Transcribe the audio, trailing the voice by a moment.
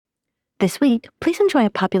This week, please enjoy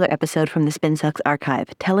a popular episode from the Spin Sucks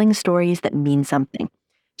archive, telling stories that mean something.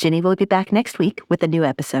 Ginny will be back next week with a new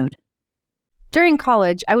episode. During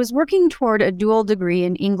college, I was working toward a dual degree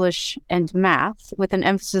in English and math with an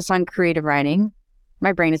emphasis on creative writing.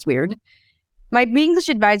 My brain is weird. My English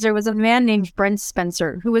advisor was a man named Brent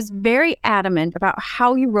Spencer, who was very adamant about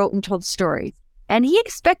how you wrote and told stories, and he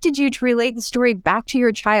expected you to relate the story back to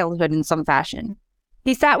your childhood in some fashion.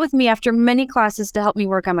 He sat with me after many classes to help me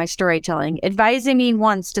work on my storytelling, advising me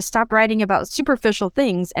once to stop writing about superficial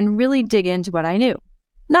things and really dig into what I knew.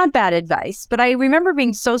 Not bad advice, but I remember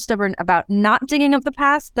being so stubborn about not digging up the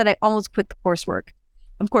past that I almost quit the coursework.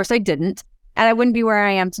 Of course I didn't, and I wouldn't be where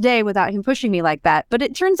I am today without him pushing me like that, but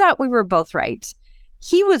it turns out we were both right.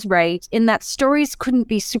 He was right in that stories couldn't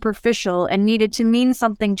be superficial and needed to mean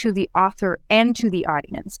something to the author and to the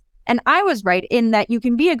audience. And I was right in that you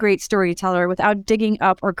can be a great storyteller without digging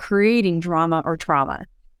up or creating drama or trauma.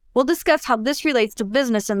 We'll discuss how this relates to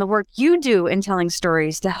business and the work you do in telling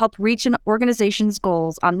stories to help reach an organization's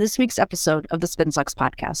goals on this week's episode of the Spin Sucks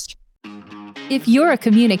podcast. If you're a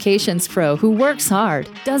communications pro who works hard,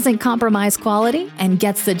 doesn't compromise quality, and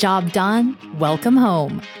gets the job done, welcome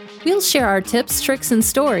home. We'll share our tips, tricks, and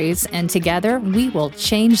stories, and together we will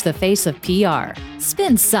change the face of PR.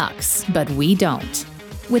 Spin sucks, but we don't.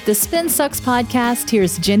 With the Spin Sucks podcast,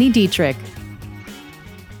 here's Gini Dietrich.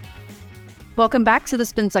 Welcome back to the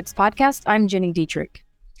Spin Sucks podcast. I'm Gini Dietrich.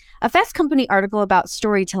 A Fast Company article about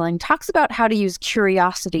storytelling talks about how to use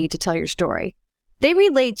curiosity to tell your story. They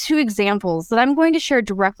relate two examples that I'm going to share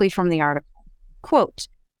directly from the article. Quote,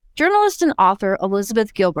 journalist and author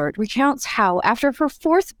Elizabeth Gilbert recounts how, after her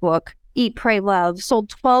fourth book, Eat, Pray, Love, sold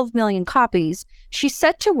 12 million copies, she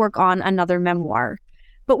set to work on another memoir.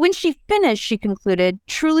 But when she finished, she concluded,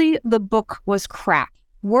 truly, the book was crap.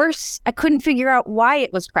 Worse, I couldn't figure out why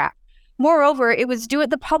it was crap. Moreover, it was due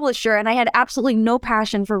at the publisher, and I had absolutely no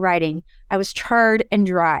passion for writing. I was charred and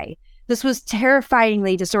dry. This was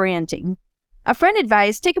terrifyingly disorienting. A friend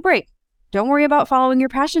advised, take a break. Don't worry about following your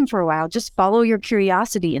passion for a while. Just follow your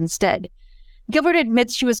curiosity instead. Gilbert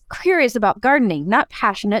admits she was curious about gardening, not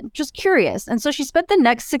passionate, just curious, and so she spent the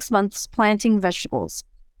next 6 months planting vegetables.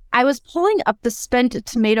 I was pulling up the spent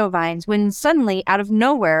tomato vines when suddenly, out of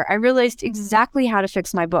nowhere, I realized exactly how to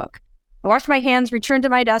fix my book. I washed my hands, returned to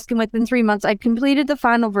my desk, and within 3 months, I'd completed the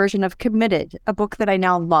final version of Committed, a book that I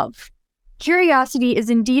now love. Curiosity is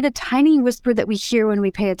indeed a tiny whisper that we hear when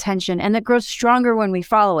we pay attention, and that grows stronger when we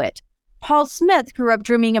follow it. Paul Smith grew up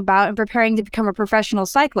dreaming about and preparing to become a professional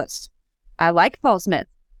cyclist. I like Paul Smith,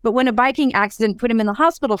 but when a biking accident put him in the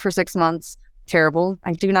hospital for 6 months, terrible,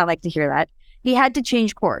 I do not like to hear that, he had to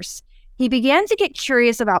change course. He began to get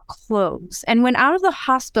curious about clothes, and when out of the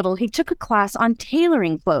hospital, he took a class on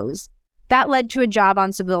tailoring clothes. That led to a job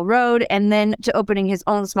on Seville Road and then to opening his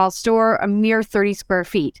own small store, a mere 30 square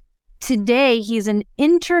feet. Today, he's an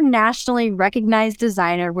internationally recognized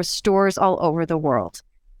designer with stores all over the world.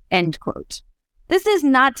 End quote. This is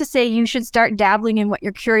not to say you should start dabbling in what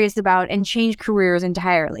you're curious about and change careers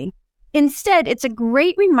entirely. Instead, it's a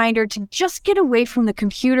great reminder to just get away from the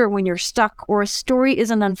computer when you're stuck or a story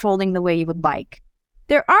isn't unfolding the way you would like.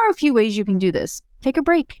 There are a few ways you can do this. Take a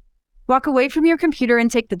break. Walk away from your computer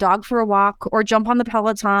and take the dog for a walk, or jump on the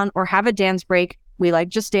Peloton, or have a dance break. We like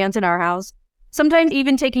Just Dance in our house. Sometimes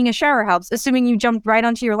even taking a shower helps, assuming you jumped right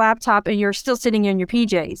onto your laptop and you're still sitting in your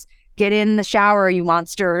PJs. Get in the shower, you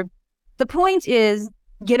monster. The point is,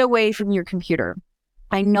 get away from your computer.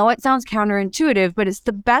 I know it sounds counterintuitive, but it's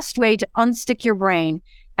the best way to unstick your brain,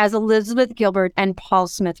 as Elizabeth Gilbert and Paul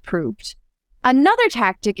Smith proved. Another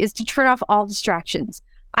tactic is to turn off all distractions.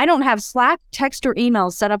 I don't have Slack, text, or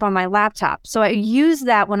emails set up on my laptop, so I use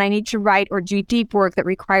that when I need to write or do deep work that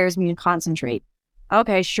requires me to concentrate.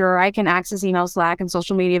 Okay, sure, I can access email, Slack, and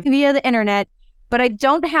social media via the internet, but I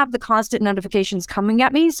don't have the constant notifications coming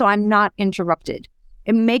at me, so I'm not interrupted.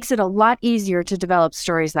 It makes it a lot easier to develop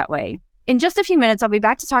stories that way. In just a few minutes, I'll be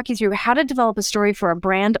back to talk you through how to develop a story for a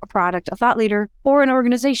brand, a product, a thought leader, or an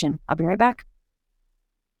organization. I'll be right back.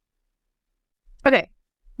 Okay,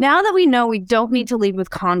 now that we know we don't need to lead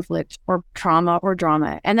with conflict or trauma or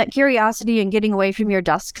drama, and that curiosity and getting away from your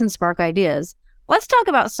desk can spark ideas, let's talk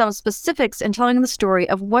about some specifics in telling the story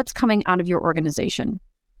of what's coming out of your organization.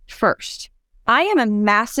 First, I am a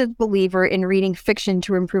massive believer in reading fiction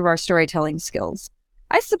to improve our storytelling skills.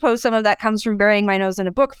 I suppose some of that comes from burying my nose in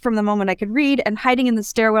a book from the moment I could read and hiding in the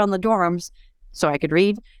stairwell in the dorms so I could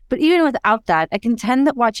read. But even without that, I contend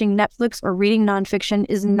that watching Netflix or reading nonfiction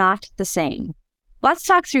is not the same. Let's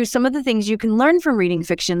talk through some of the things you can learn from reading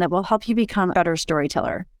fiction that will help you become a better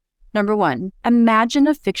storyteller. Number 1, imagine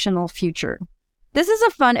a fictional future. This is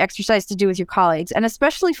a fun exercise to do with your colleagues, and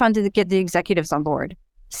especially fun to get the executives on board.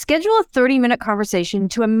 Schedule a 30-minute conversation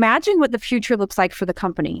to imagine what the future looks like for the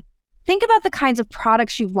company. Think about the kinds of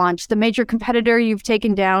products you've launched, the major competitor you've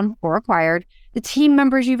taken down or acquired, the team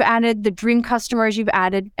members you've added, the dream customers you've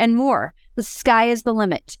added, and more. The sky is the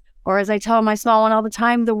limit. Or as I tell my small one all the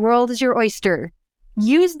time, the world is your oyster.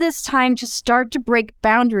 Use this time to start to break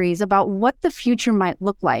boundaries about what the future might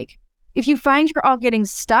look like. If you find you're all getting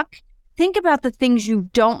stuck, think about the things you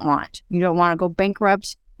don't want. You don't want to go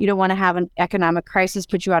bankrupt. You don't want to have an economic crisis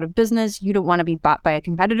put you out of business. You don't want to be bought by a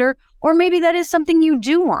competitor. Or maybe that is something you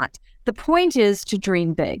do want. The point is to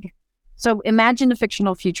dream big. So imagine a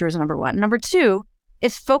fictional future is number one. Number two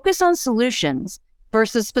is focus on solutions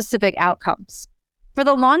versus specific outcomes. For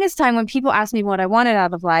the longest time, when people ask me what I wanted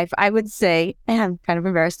out of life, I would say, and I'm kind of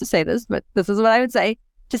embarrassed to say this, but this is what I would say,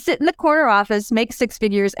 to sit in the corner office, make 6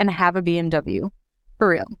 figures, and have a BMW. For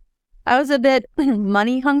real. I was a bit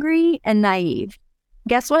money hungry and naive.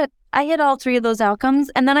 Guess what? I hit all 3 of those outcomes,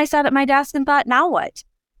 and then I sat at my desk and thought, now what?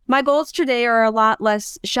 My goals today are a lot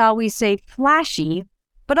less, shall we say, flashy,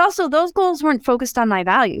 but also those goals weren't focused on my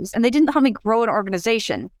values, and they didn't help me grow an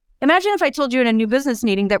organization. Imagine if I told you in a new business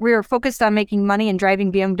meeting that we were focused on making money and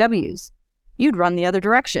driving BMWs. You'd run the other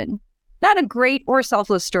direction. Not a great or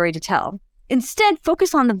selfless story to tell. Instead,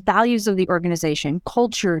 focus on the values of the organization: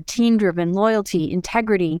 culture, team-driven, loyalty,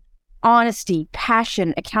 integrity, honesty,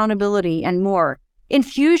 passion, accountability, and more.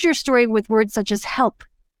 Infuse your story with words such as help,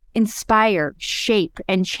 inspire, shape,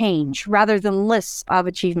 and change, rather than lists of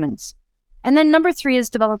achievements. And then number 3 is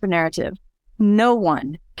develop a narrative. No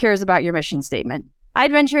one cares about your mission statement.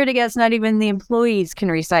 I'd venture to guess not even the employees can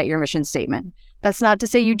recite your mission statement. That's not to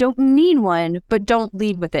say you don't need one, but don't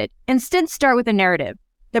lead with it. Instead, start with a narrative.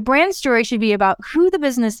 The brand story should be about who the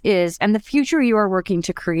business is and the future you are working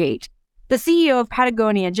to create. The CEO of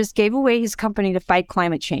Patagonia just gave away his company to fight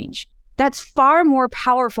climate change. That's far more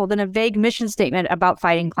powerful than a vague mission statement about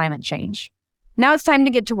fighting climate change. Now it's time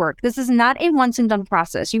to get to work. This is not a once and done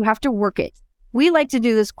process. You have to work it. We like to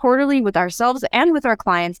do this quarterly with ourselves and with our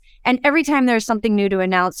clients, and every time there's something new to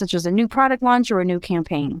announce, such as a new product launch or a new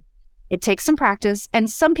campaign. It takes some practice, and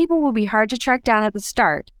some people will be hard to track down at the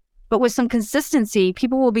start. But with some consistency,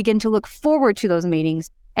 people will begin to look forward to those meetings,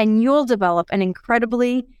 and you'll develop an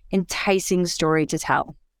incredibly enticing story to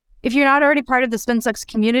tell. If you're not already part of the SpinSucks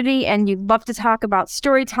community and you'd love to talk about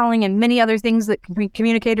storytelling and many other things that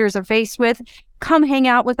communicators are faced with, come hang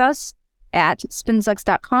out with us at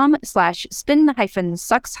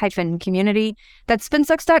spinsucks.com/spin-sucks-community. That's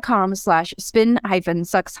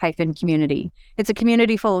spinsucks.com/spin-sucks-community. It's a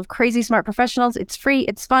community full of crazy smart professionals. It's free,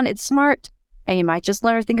 it's fun, it's smart, and you might just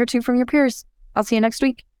learn a thing or two from your peers. I'll see you next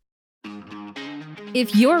week.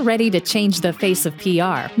 If you're ready to change the face of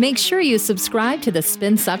PR, make sure you subscribe to the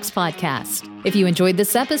SpinSucks podcast. If you enjoyed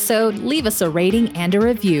this episode, leave us a rating and a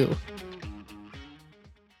review.